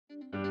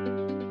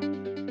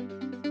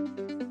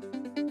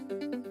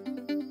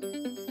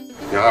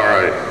All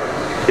right.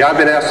 Yeah, I've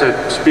been asked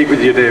to speak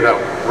with you today about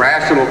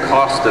rational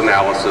cost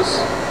analysis.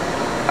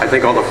 I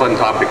think all the fun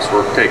topics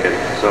were taken,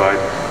 so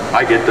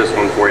I get this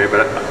one for you,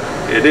 but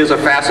it is a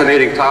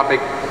fascinating topic.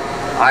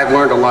 I've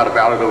learned a lot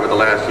about it over the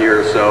last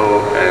year or so,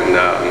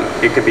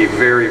 and it can be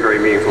very, very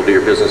meaningful to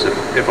your business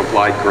if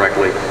applied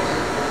correctly.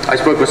 I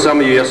spoke with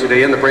some of you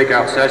yesterday in the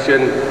breakout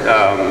session,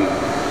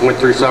 went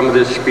through some of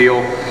this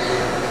spiel,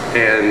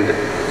 and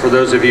for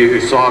those of you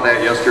who saw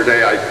that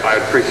yesterday, I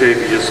appreciate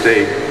if you just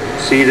stay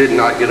seated and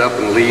not get up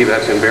and leave.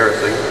 That's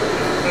embarrassing.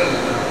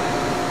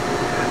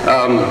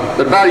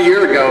 But about a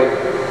year ago,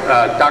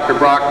 Dr.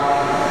 Brock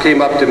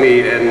came up to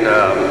me,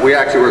 and we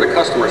actually were at a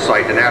customer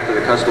site, and after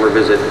the customer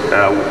visit,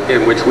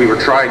 in which we were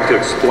trying to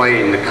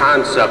explain the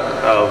concept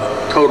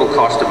of total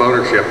cost of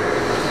ownership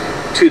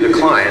to the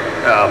client,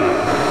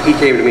 he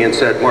came to me and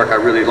said, "Mark,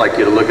 I'd really like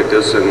you to look at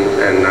this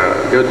and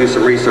go do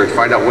some research,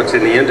 find out what's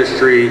in the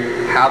industry,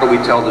 how do we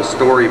tell the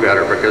story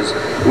better, because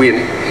we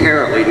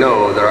inherently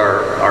know that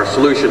our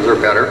solutions are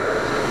better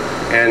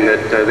and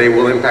that they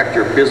will impact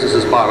your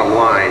business's bottom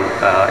line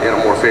in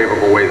a more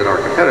favorable way than our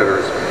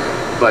competitors.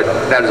 But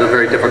that is a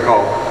very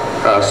difficult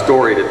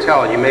story to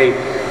tell. And you may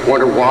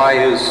wonder, why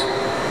is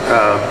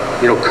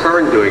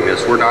Kern doing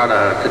this? We're not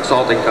a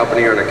consulting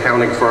company or an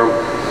accounting firm.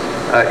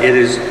 It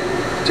is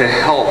to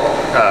help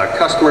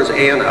customers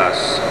and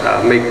us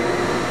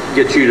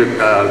get you to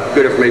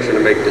good information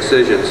to make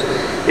decisions.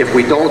 If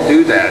we don't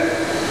do that,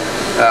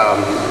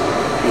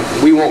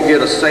 we won't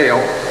get a sale,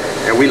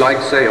 and we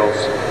like sales.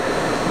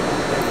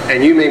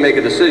 And you may make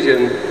a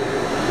decision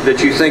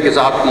that you think is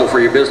optimal for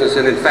your business,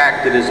 and in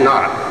fact it is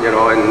not.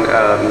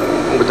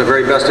 And with the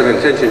very best of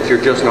intentions,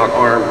 you're just not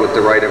armed with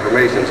the right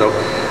information. So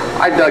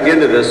I dug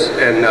into this,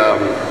 and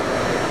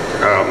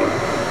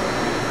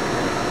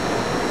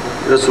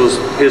this was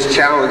his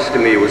challenge to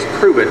me, was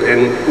prove it.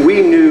 And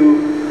we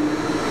knew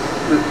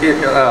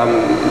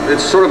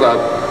it's sort of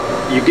a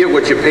you get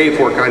what you pay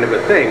for kind of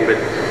a thing, but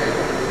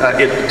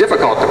it's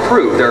difficult to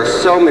prove. There are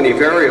so many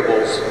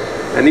variables,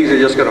 and these are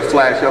just going to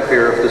flash up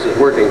here if this is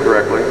working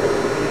correctly.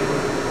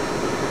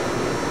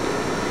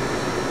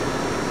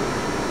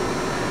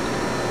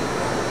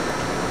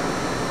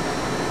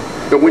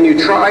 But when you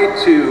try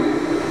to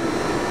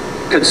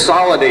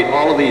consolidate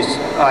all of these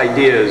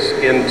ideas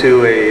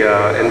into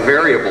and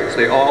variables,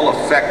 they all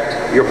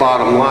affect your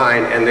bottom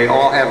line, and they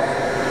all have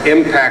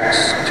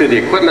impacts to the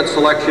equipment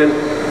selection,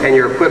 and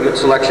your equipment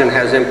selection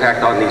has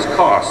impact on these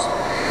costs.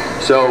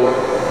 So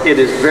it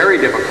is very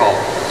difficult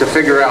to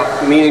figure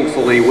out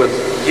meaningfully with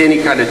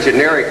any kind of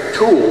generic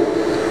tool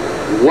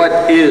what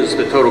is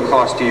the total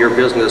cost to your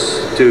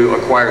business to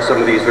acquire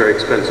some of these very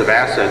expensive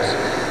assets.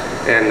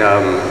 And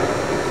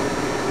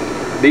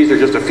these are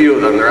just a few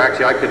of them. They're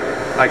actually,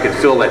 I could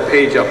fill that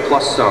page up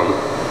plus some,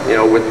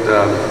 with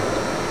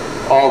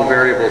all the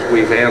variables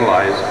we've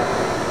analyzed.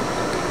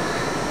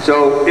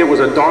 So it was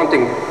a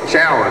daunting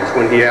challenge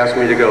when he asked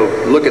me to go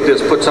look at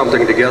this, put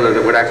something together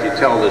that would actually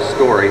tell this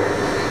story.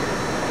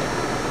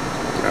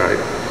 All right.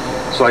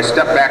 So I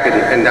stepped back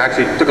and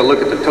actually took a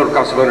look at the total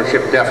cost of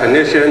ownership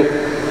definition.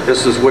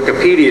 This is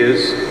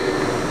Wikipedia's.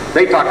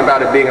 They talk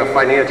about it being a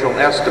financial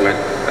estimate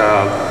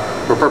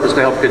for purpose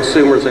to help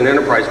consumers and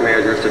enterprise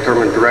managers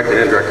determine direct and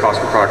indirect cost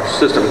of product or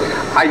system.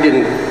 I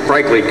didn't,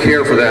 frankly,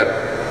 care for that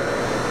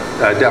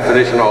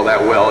definition all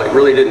that well. It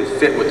really didn't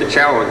fit with the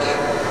challenge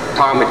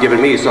Tom had given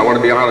me, so I want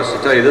to be honest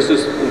to tell you, this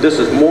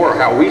is more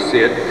how we see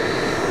it.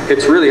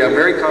 It's really a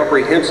very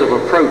comprehensive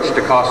approach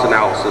to cost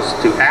analysis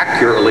to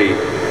accurately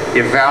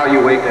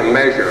evaluate and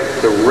measure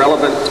the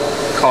relevant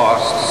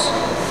costs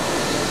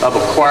of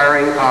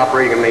acquiring,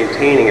 operating, and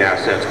maintaining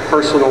assets,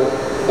 personal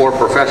or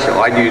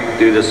professional. I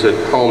do this at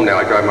home now.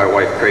 I drive my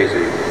wife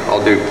crazy.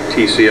 I'll do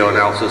TCO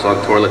analysis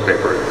on toilet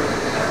paper.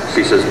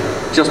 She says,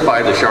 just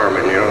buy the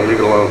Charmin, leave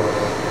it alone.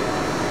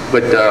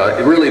 But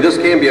really, this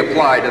can be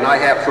applied, and I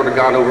have sort of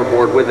gone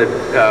overboard with it.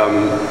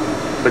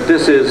 But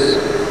this is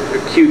a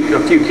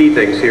few key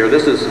things here.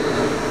 This is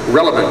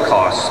relevant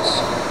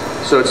costs.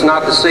 So it's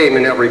not the same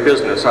in every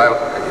business.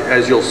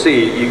 As you'll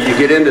see, you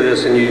get into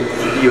this, and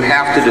you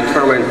have to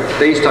determine,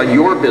 based on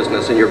your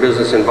business and your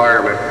business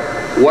environment,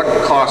 what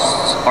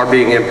costs are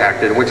being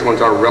impacted and which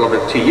ones are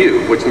relevant to you,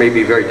 which may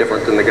be very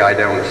different than the guy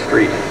down the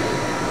street.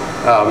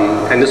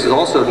 And this is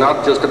also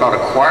not just about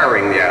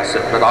acquiring the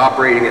asset, but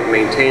operating it and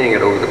maintaining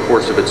it over the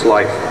course of its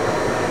life.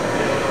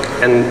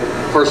 And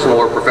personal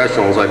or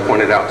professional, as I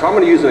pointed out. So I'm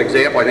going to use an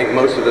example I think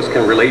most of us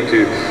can relate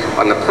to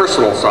on the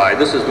personal side.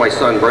 This is my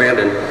son,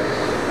 Brandon.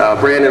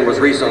 Brandon was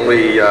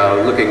recently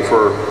looking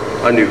for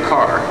a new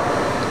car.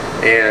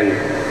 And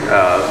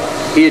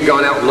he had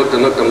gone out and looked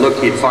and looked and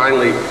looked. He'd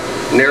finally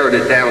narrowed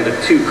it down to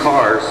 2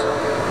 cars.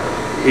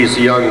 He's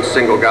a young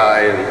single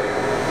guy, and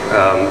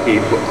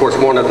of course,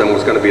 one of them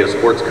was going to be a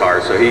sports car.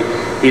 So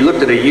he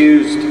looked at a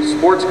used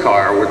sports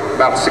car with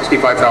about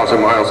 65,000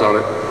 miles on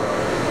it,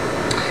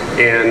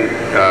 and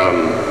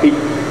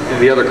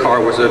the other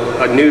car was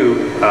a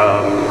new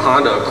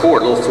Honda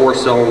Accord, a little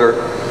 4-cylinder.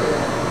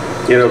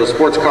 The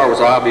sports car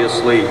was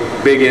obviously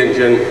big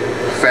engine,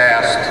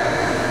 fast,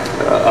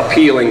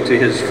 appealing to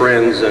his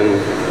friends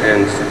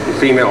and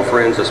female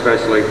friends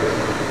especially.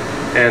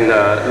 And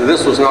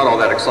this was not all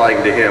that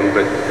exciting to him,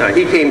 but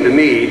he came to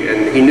me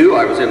and he knew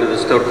I was into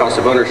this total cost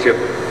of ownership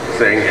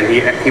thing,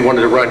 and he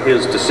wanted to run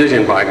his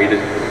decision by me to,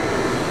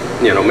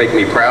 you know, make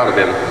me proud of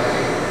him.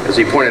 As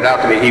he pointed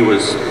out to me,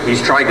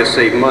 he's trying to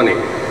save money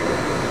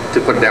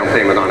to put a down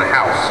payment on a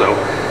house. So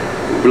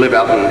we live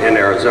out in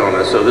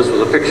Arizona, so this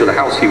was a picture of the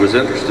house he was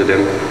interested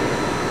in.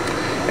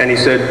 And he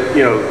said,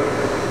 you know,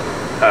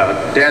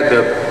 Dad,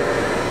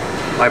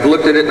 I've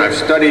looked at it and I've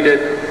studied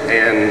it,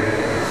 and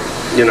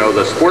you know,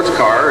 the sports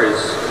car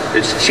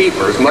it's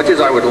cheaper. As much as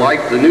I would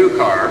like the new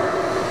car,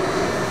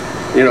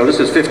 you know, this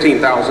is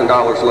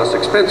 $15,000 less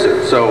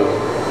expensive. So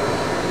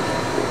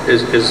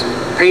as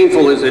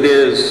painful as it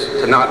is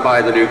to not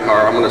buy the new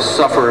car, I'm going to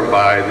suffer and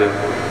buy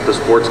the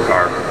sports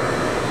car.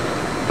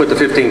 Put the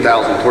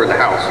 $15,000 toward the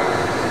house.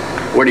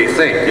 What do you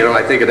think? You know,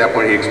 I think at that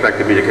point he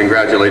expected me to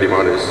congratulate him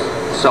on his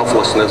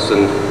selflessness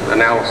and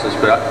analysis.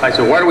 But I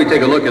said, why don't we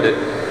take a look at it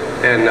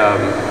and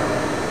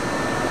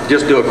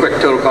just do a quick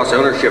total cost of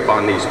ownership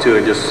on these two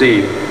and just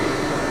see.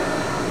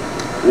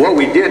 What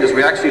we did is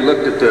we actually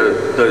looked at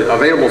the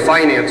available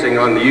financing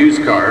on the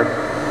used car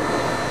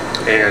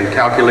and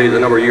calculated the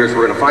number of years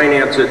we're going to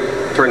finance it,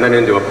 turn that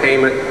into a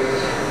payment.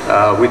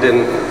 We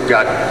then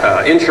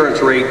got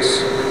insurance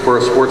rates for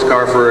a sports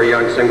car for a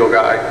young single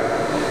guy.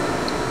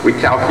 We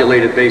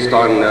calculated based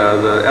on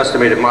the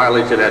estimated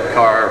mileage of that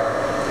car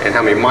and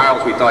how many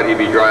miles we thought he'd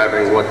be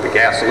driving, what the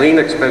gasoline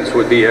expense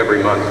would be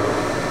every month.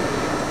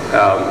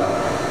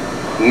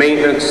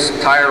 Maintenance,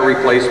 tire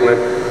replacement,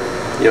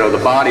 you know,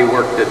 the body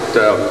work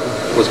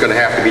that was going to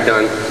have to be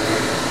done.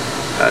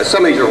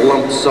 Some of these are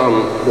lump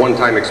sum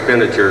one-time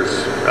expenditures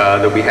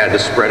that we had to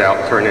spread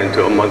out, turn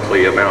into a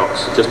monthly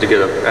amounts just to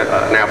get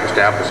an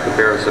apples-to-apples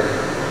comparison.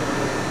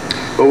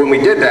 But when we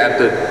did that,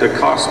 the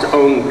cost to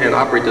own and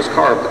operate this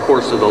car over the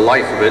course of the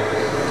life of it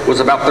was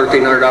about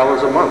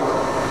 $1,300 a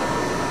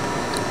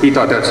month. He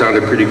thought that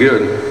sounded pretty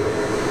good.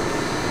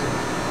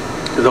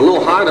 The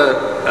little Honda,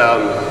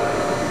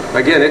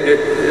 again,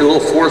 a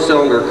little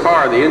four-cylinder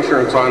car, the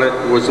insurance on it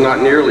was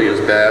not nearly as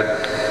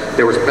bad.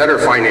 There was better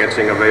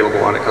financing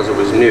available on it because it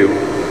was new.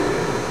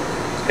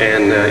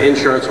 And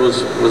insurance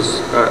was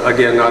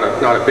again, not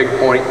a big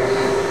point.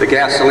 The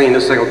gasoline,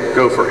 this thing will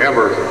go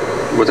forever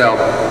without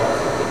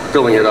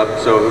filling it up.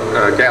 So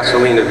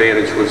gasoline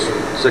advantage was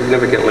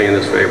significantly in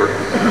his favor.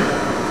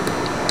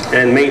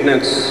 And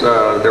maintenance,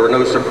 there were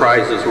no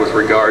surprises with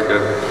regard to,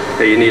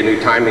 hey, you need a new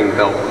timing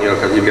belt, you know,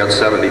 because you've got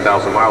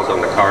 70,000 miles on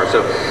the car.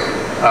 So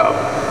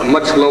a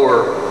much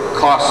lower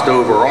cost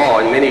overall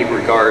in many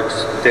regards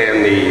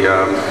than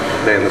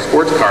the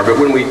sports car. But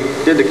when we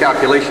did the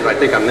calculation, I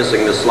think I'm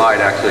missing this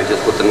slide actually,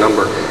 just with the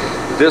number.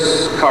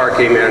 This car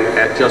came in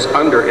at just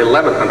under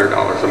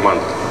 $1,100 a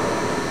month.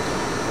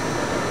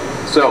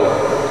 So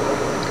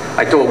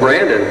I told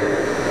Brandon,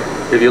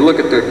 if you look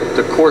at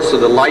the course of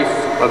the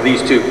life of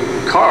these two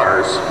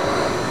cars,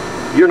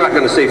 you're not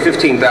going to save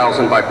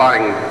 $15,000 by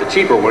buying the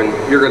cheaper one.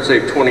 You're going to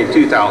save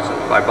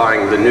 $22,000 by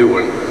buying the new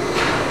one.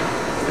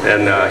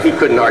 And he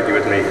couldn't argue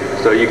with me.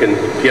 So you can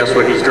guess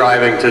what he's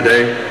driving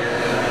today.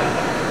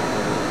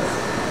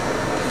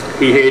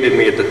 He hated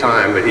me at the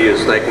time, but he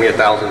has thanked me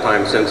 1,000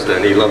 times since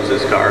then. He loves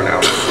his car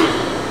now.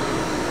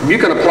 You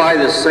can apply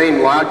this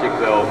same logic,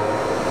 though,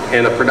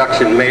 in a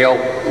production mail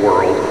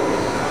world.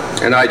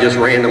 And I just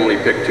randomly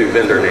picked two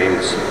vendor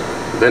names,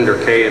 vendor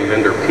K and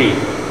vendor P.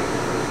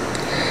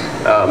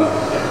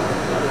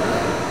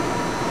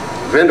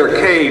 Vendor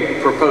K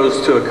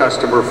proposed to a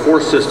customer 4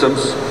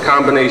 systems,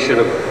 combination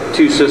of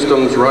 2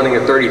 systems running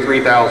at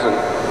 33,000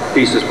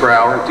 pieces per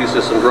hour, and 2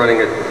 systems running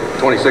at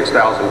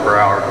 26,000 per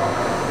hour.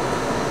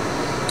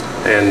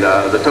 And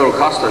the total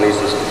cost on these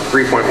was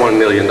 $3.1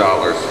 million.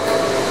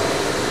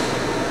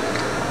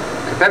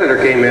 Competitor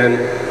came in,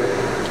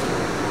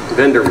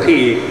 vendor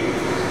P.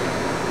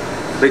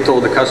 They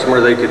told the customer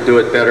they could do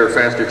it better,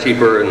 faster,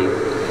 cheaper, and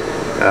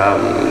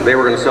they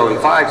were going to sell them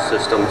 5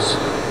 systems.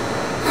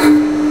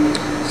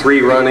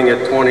 3 running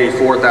at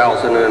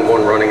 24,000 and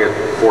 1 running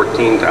at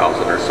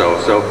 14,000 or so.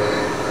 So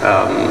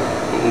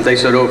they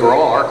said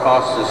overall our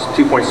cost is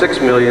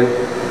 $2.6 million,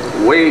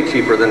 way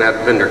cheaper than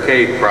that vendor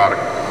K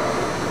product.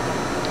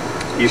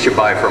 You should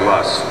buy from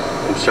us.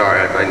 I'm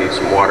sorry, I need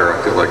some water.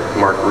 I feel like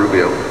Mark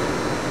Rubio.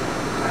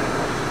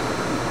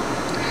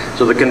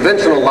 So the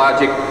conventional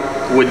logic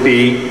would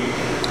be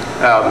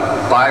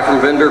buy from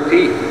vendor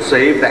P,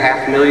 save the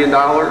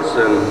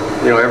 $500,000,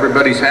 and you know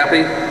everybody's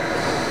happy.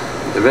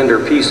 The vendor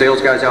P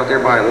sales guy's out there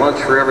buying lunch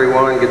for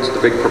everyone, gets the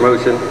big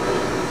promotion,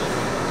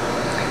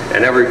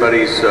 and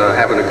everybody's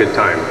having a good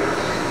time.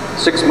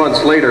 6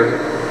 months later,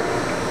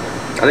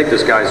 I think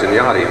this guy's in the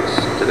audience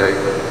today.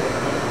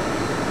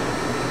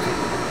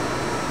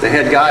 The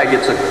head guy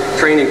gets a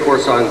training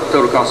course on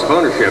total cost of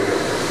ownership,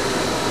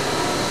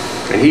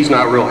 and he's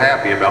not real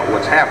happy about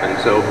what's happened.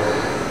 So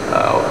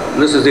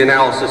this is the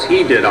analysis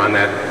he did on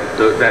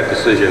that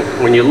decision.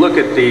 When you look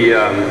at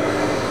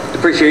the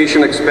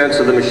depreciation expense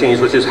of the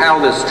machines, which is how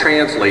this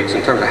translates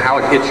in terms of how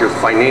it hits your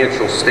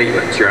financial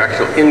statements, your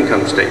actual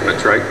income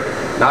statements, right?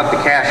 Not the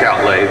cash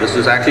outlay. This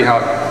is actually how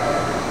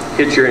it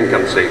hits your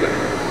income statement.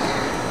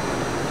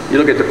 You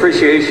look at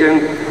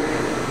depreciation,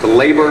 the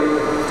labor,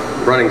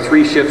 running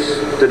 3 shifts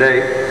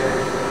today,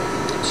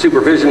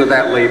 supervision of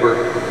that labor,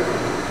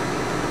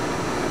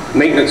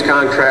 maintenance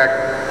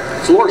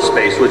contract, floor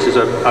space, which is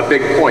a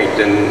big point,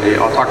 and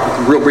I'll talk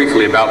real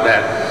briefly about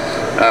that.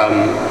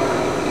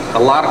 A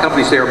lot of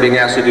companies there are being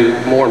asked to do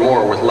more and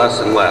more with less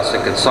and less,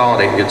 and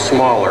consolidate, get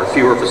smaller,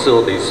 fewer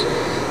facilities,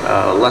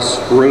 less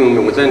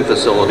room within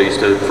facilities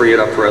to free it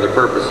up for other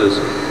purposes.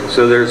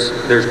 So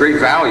there's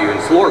great value in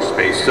floor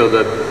space. So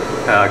that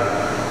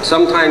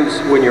sometimes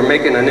when you're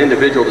making an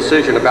individual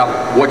decision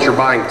about what you're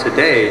buying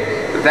today,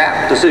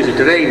 that decision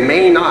today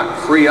may not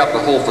free up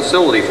the whole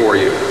facility for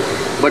you,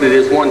 but it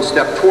is one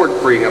step toward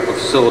freeing up a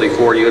facility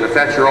for you. And if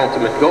that's your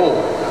ultimate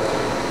goal,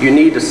 you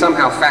need to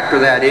somehow factor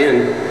that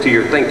in to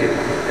your thinking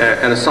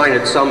and assign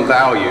it some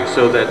value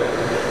so that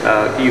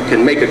you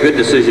can make a good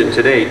decision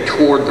today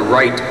toward the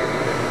right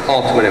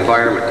ultimate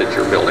environment that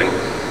you're building.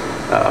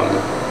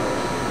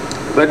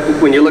 But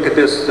when you look at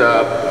this,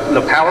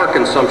 the power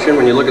consumption,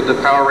 when you look at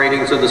the power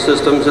ratings of the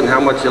systems and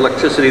how much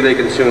electricity they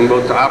consume,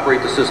 both to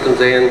operate the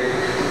systems and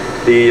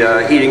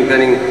the heating,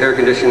 venting, air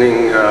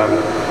conditioning,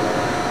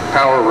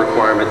 power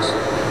requirements,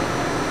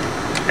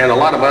 and a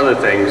lot of other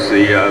things,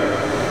 the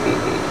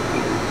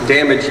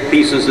damaged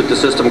pieces that the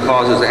system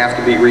causes that have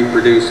to be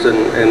reproduced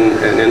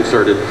and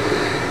inserted,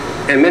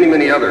 and many,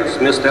 many others,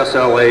 missed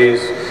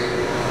SLAs,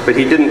 but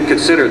he didn't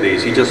consider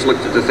these. He just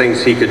looked at the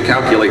things he could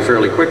calculate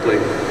fairly quickly.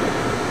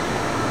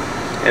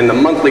 And the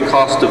monthly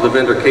cost of the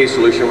vendor K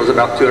solution was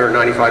about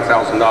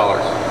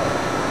 $295,000.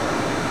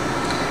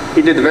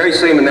 He did the very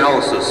same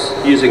analysis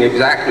using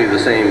exactly the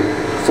same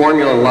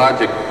formula and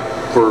logic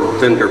for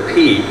vendor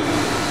P.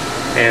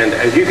 And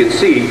as you can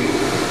see,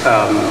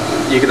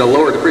 you get a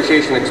lower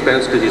depreciation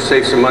expense because you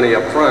save some money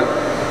up front.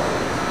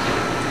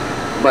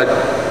 But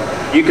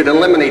you could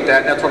eliminate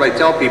that. That's what I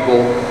tell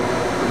people.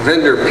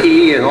 Vendor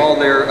P and all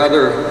their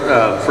other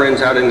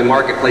friends out in the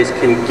marketplace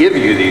can give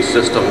you these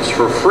systems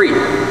for free,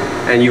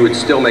 and you would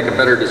still make a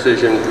better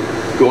decision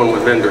going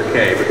with vendor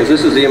K, because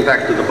this is the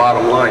impact to the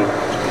bottom line.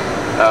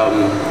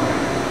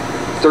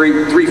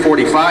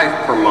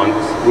 $345 per month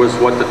was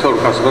what the total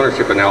cost of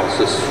ownership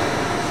analysis,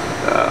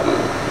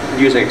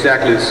 using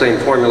exactly the same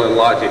formula and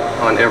logic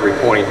on every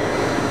point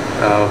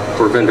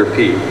for vendor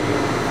P.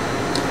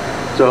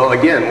 So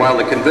again, while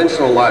the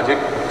conventional logic,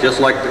 just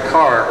like the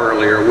car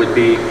earlier, would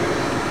be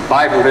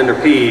buy from vendor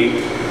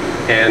P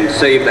and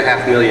save the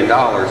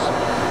 $500,000.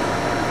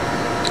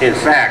 In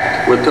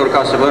fact, with total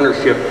cost of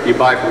ownership, you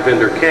buy from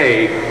vendor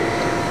K,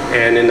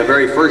 and in the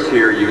very first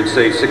year, you would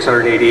save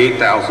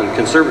 $688,000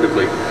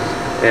 conservatively.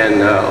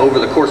 And over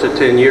the course of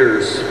 10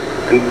 years,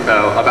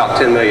 about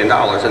 $10 million.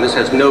 And this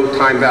has no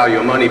time value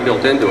of money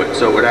built into it.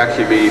 So it would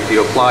actually be, if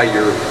you apply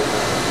your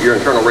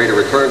internal rate of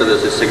return to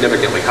this, is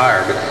significantly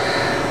higher. But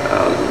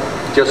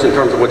just in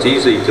terms of what's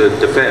easy to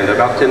defend,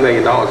 about $10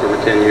 million over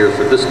 10 years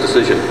for this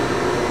decision.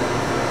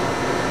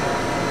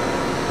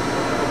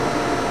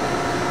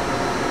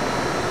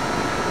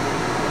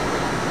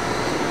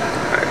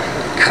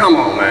 Come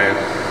on, man.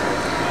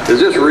 Is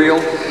this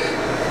real?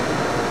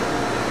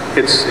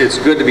 It's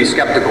good to be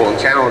skeptical and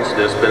challenge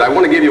this, but I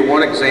want to give you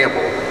one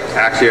example,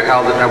 actually, of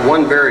how that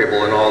one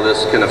variable in all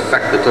this can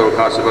affect the total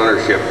cost of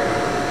ownership.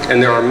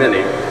 And there are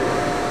many.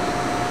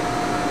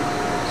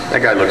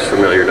 That guy looks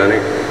familiar, doesn't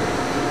he?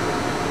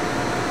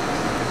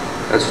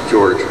 That's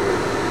George.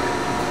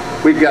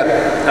 We've got,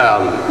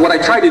 what I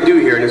try to do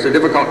here, and it's a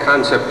difficult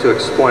concept to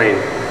explain,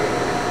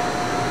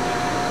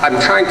 I'm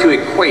trying to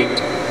equate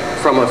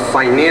from a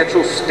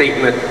financial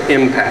statement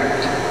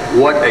impact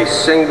what a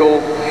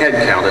single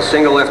headcount, a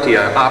single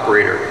FTE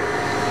operator,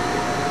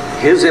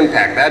 his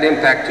impact, that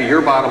impact to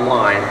your bottom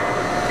line,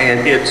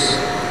 and its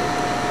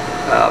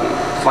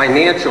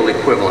financial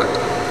equivalent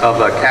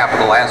of a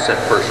capital asset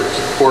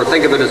purchase. Or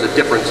think of it as a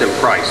difference in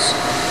price,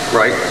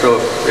 right? So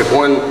if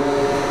one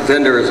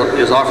vendor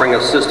is offering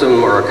a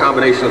system or a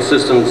combination of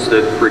systems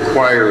that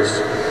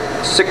requires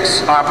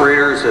 6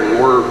 operators, and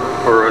or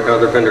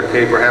another vendor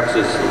K perhaps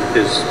is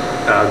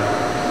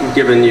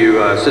giving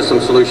you a system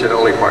solution that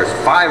only requires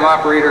 5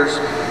 operators,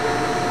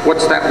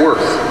 what's that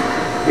worth?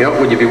 You know,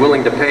 would you be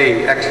willing to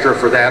pay extra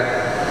for that?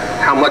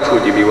 How much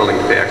would you be willing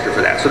to pay extra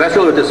for that? So that's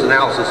really what this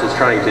analysis is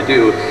trying to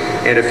do.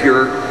 And if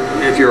you're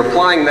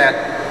applying that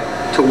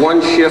to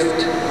one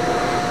shift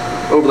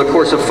over the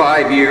course of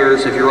 5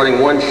 years, if you're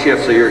running one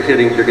shift, so you're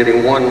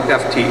getting 1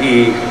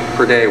 FTE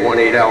per day, 1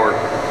 8-hour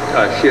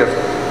shift,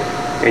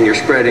 and you're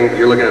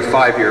looking at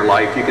 5-year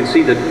life, you can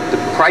see that the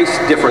price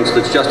difference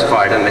that's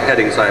justified, and the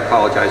headings, I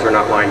apologize, are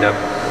not lined up,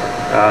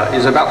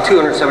 is about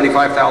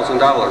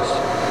 $275,000.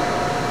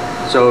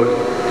 So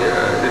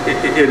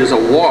it is a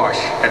wash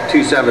at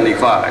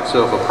 $275.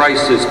 So if a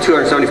price is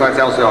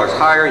 $275,000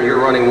 higher and you're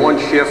running one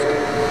shift,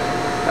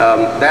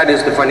 that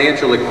is the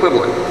financial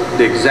equivalent,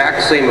 the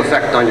exact same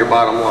effect on your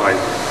bottom line.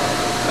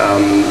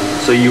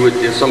 So you would,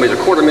 if somebody's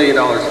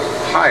 $250,000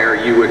 higher,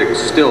 you would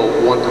still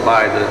want to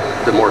buy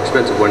the more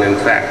expensive one. In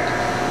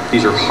fact,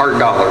 these are hard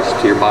dollars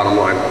to your bottom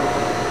line.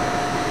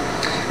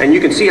 And you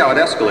can see how it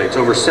escalates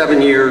over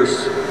 7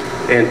 years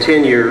and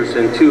 10 years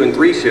and 2 and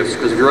 3 shifts,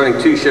 because if you're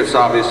running 2 shifts,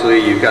 obviously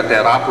you've got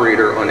that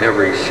operator on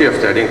every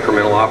shift, that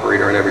incremental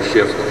operator on every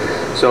shift.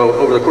 So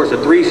over the course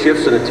of 3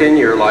 shifts in a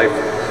 10-year life,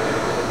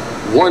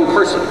 one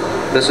person,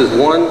 this is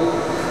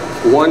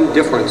one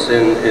difference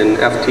in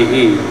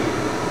FTE,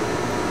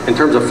 in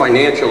terms of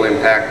financial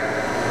impact,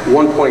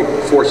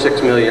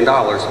 $1.46 million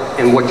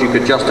in what you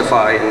could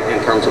justify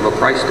in terms of a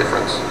price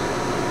difference.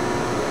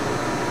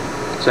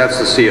 So that's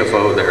the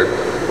CFO there,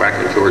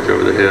 whacking George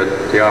over the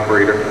head, the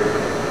operator.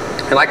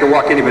 And I can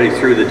walk anybody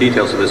through the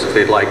details of this if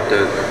they'd like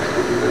to.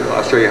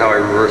 I'll show you how I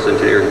reverse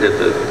engineered and did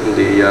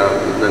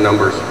the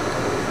numbers.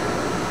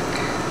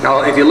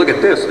 Now, if you look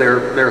at this,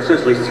 there are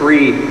essentially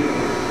 3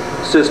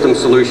 system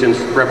solutions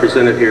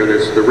represented here.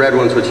 There's the red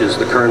ones, which is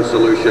the Kern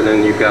solution,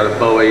 and you've got a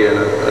Bowie and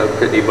a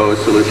Pitney Bowes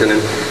solution.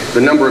 And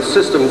the number of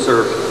systems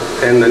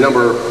and the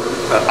number of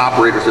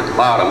operators at the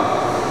bottom.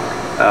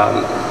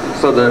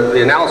 So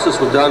the analysis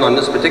was done on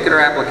this particular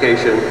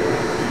application.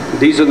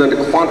 These are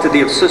the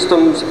quantity of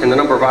systems and the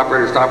number of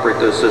operators to operate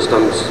those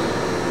systems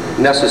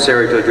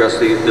necessary to address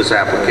this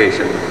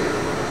application.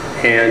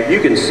 And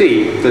you can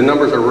see the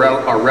numbers are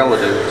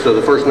relative. So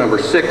the first number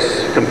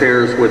 6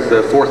 compares with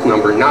the fourth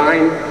number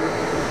 9,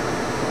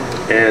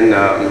 and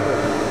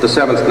the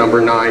 7th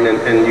number 9,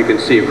 and you can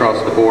see across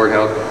the board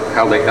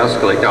how they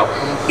escalate. Now,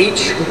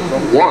 each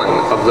one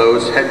of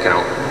those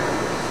headcount,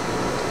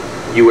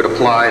 you would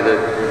apply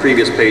the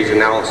previous page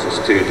analysis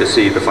to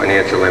see the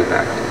financial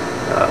impact.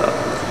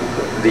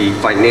 The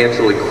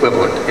financial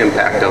equivalent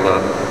impact of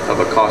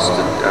a cost,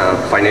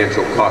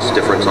 financial cost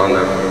difference on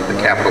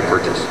the capital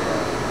purchase.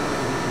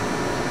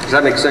 Does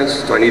that make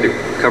sense? Do I need to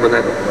cover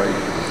that?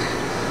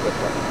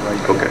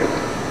 Okay.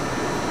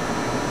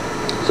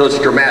 So it's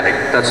dramatic.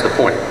 That's the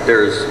point.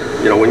 There's,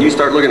 when you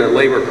start looking at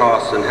labor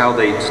costs and how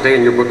they stay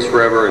in your books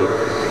forever, and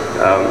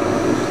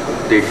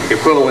the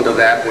equivalent of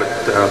that with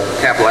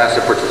capital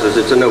asset purchases,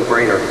 it's a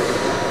no-brainer.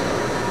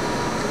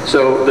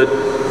 So the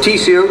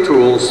TCO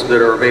tools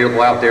that are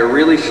available out there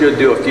really should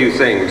do a few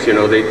things.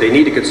 They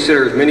need to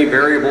consider as many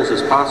variables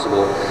as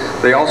possible.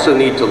 They also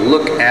need to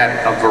look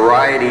at a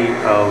variety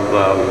of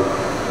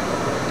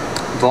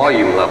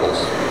volume levels.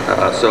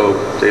 So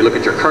they look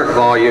at your current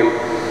volume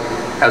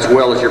as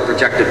well as your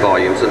projected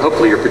volumes, and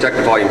hopefully your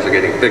projected volumes are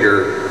getting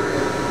bigger,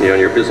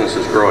 and your business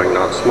is growing,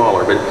 not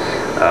smaller. But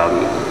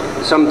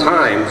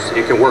sometimes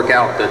it can work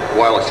out that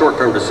while a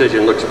short-term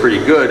decision looks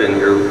pretty good and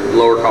your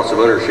lower cost of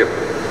ownership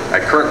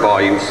at current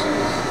volumes,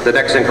 the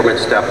next increment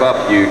step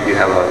up, you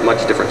have a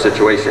much different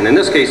situation. In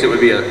this case, it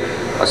would be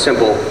a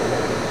simple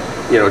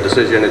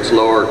decision. It's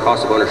lower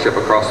cost of ownership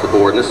across the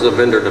board. And this is a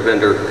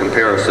vendor-to-vendor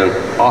comparison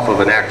off of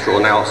an actual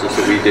analysis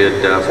that we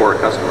did for a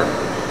customer.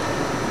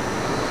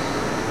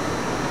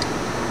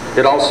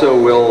 It also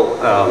will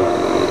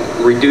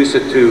reduce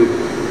it to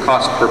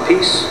cost per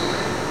piece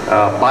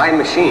by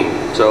machine.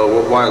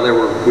 So while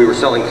we were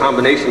selling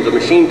combinations of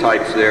machine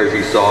types there, as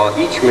you saw,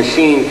 each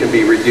machine can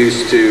be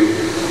reduced to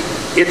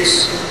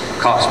its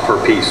cost per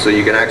piece. So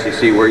you can actually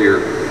see where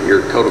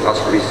your total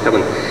cost per piece is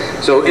coming.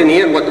 So in the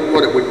end,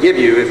 what it would give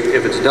you,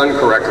 if it's done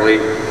correctly,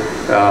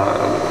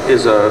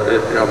 is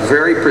a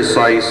very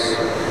precise,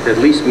 at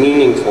least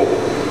meaningful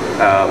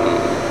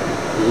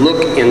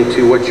look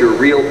into what your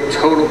real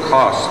total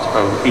cost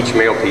of each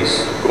mail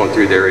piece going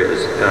through there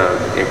is,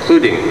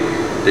 including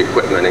the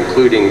equipment,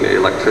 including the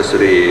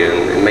electricity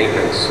and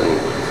maintenance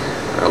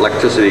and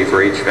electricity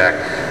for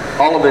HVAC.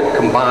 All of it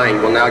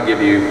combined will now give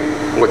you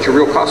what your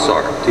real costs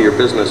are to your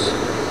business,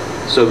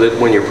 so that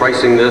when you're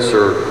pricing this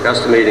or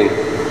estimating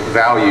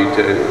value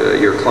to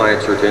your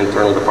clients or to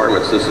internal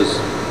departments, this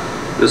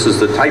is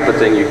the type of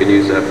thing you can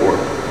use that for.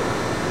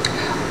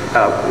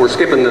 We're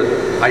skipping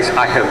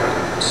I have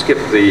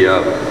skipped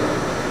the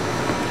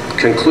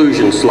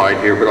conclusion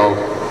slide here, but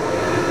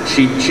I'll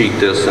cheat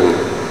this and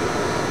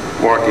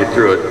walk you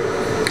through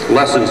it.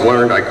 Lessons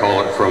learned, I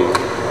call it, from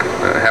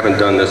having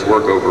done this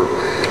work over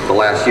the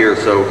last year or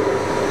so.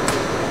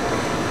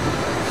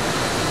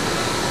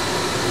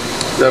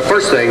 The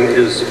first thing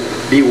is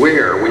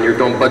beware when you're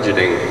doing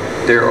budgeting.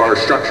 There are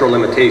structural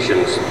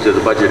limitations to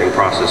the budgeting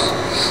process.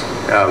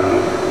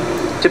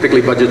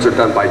 Typically budgets are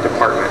done by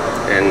department,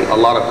 and a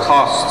lot of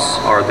costs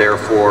are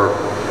therefore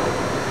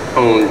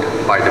owned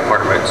by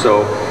department.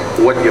 So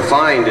what you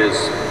find is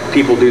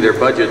people do their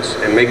budgets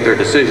and make their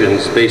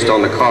decisions based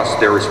on the costs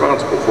they're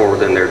responsible for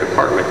within their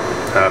department,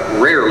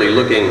 rarely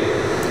looking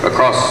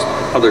across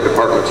other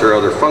departments or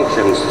other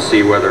functions to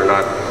see whether or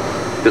not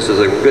this is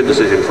a good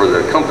decision for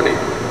the company.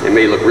 It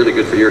may look really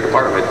good for your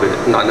department,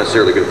 but not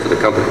necessarily good for the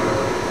company.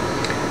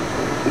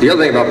 The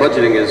other thing about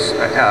budgeting is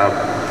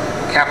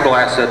capital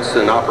assets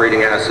and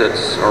operating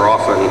assets are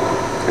often,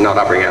 not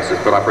operating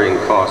assets, but operating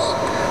costs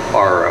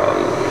are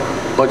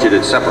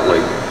budgeted separately.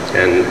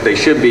 And they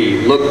should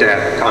be looked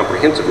at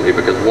comprehensively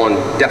because one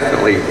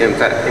definitely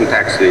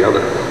impacts the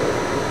other.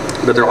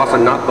 But they're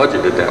often not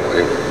budgeted that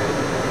way.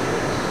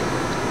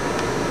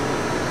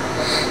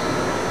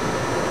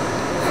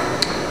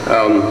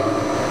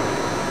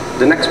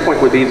 The next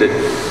point would be that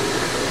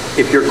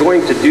if you're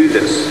going to do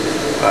this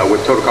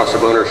with total cost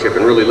of ownership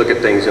and really look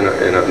at things in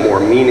a more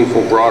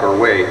meaningful, broader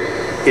way,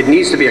 it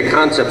needs to be a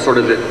concept sort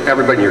of that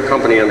everybody in your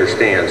company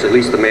understands, at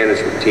least the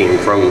management team,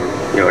 from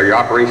your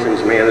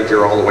operations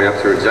manager all the way up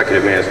through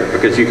executive management,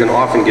 because you can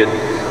often get,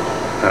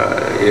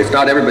 if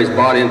not everybody's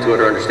bought into it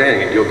or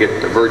understanding it, you'll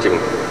get diverging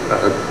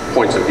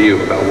points of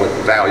view about what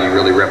value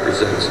really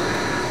represents.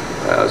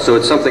 So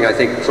it's something I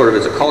think sort of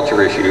as a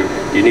culture issue,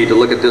 you need to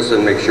look at this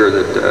and make sure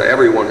that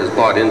everyone has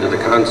bought into the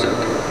concept.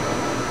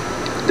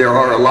 There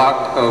are a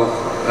lot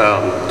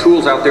of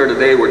tools out there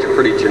today which are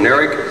pretty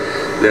generic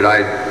that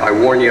I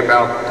warn you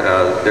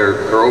about.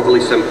 They're overly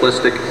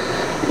simplistic.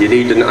 You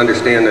need to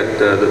understand that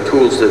the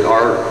tools that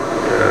are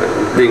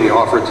being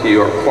offered to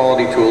you are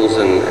quality tools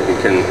and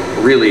can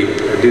really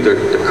do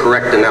the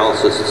correct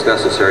analysis that's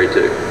necessary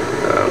to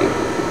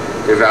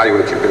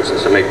evaluate your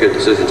business and make good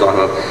decisions on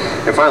it.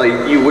 And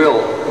finally, you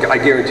will, I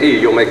guarantee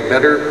you'll make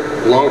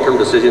better long-term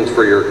decisions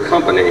for your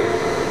company,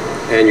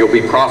 and you'll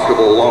be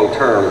profitable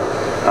long-term,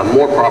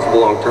 more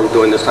profitable long-term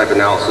doing this type of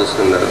analysis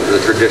than the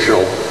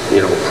traditional,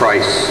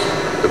 price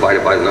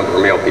divided by the number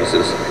of mail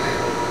pieces.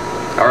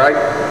 All right,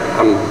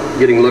 I'm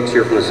getting looks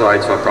here from the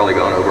side, so I've probably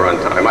gone over on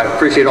time. I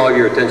appreciate all of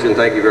your attention.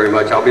 Thank you very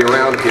much. I'll be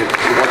around if you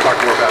want to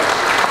talk more about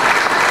it.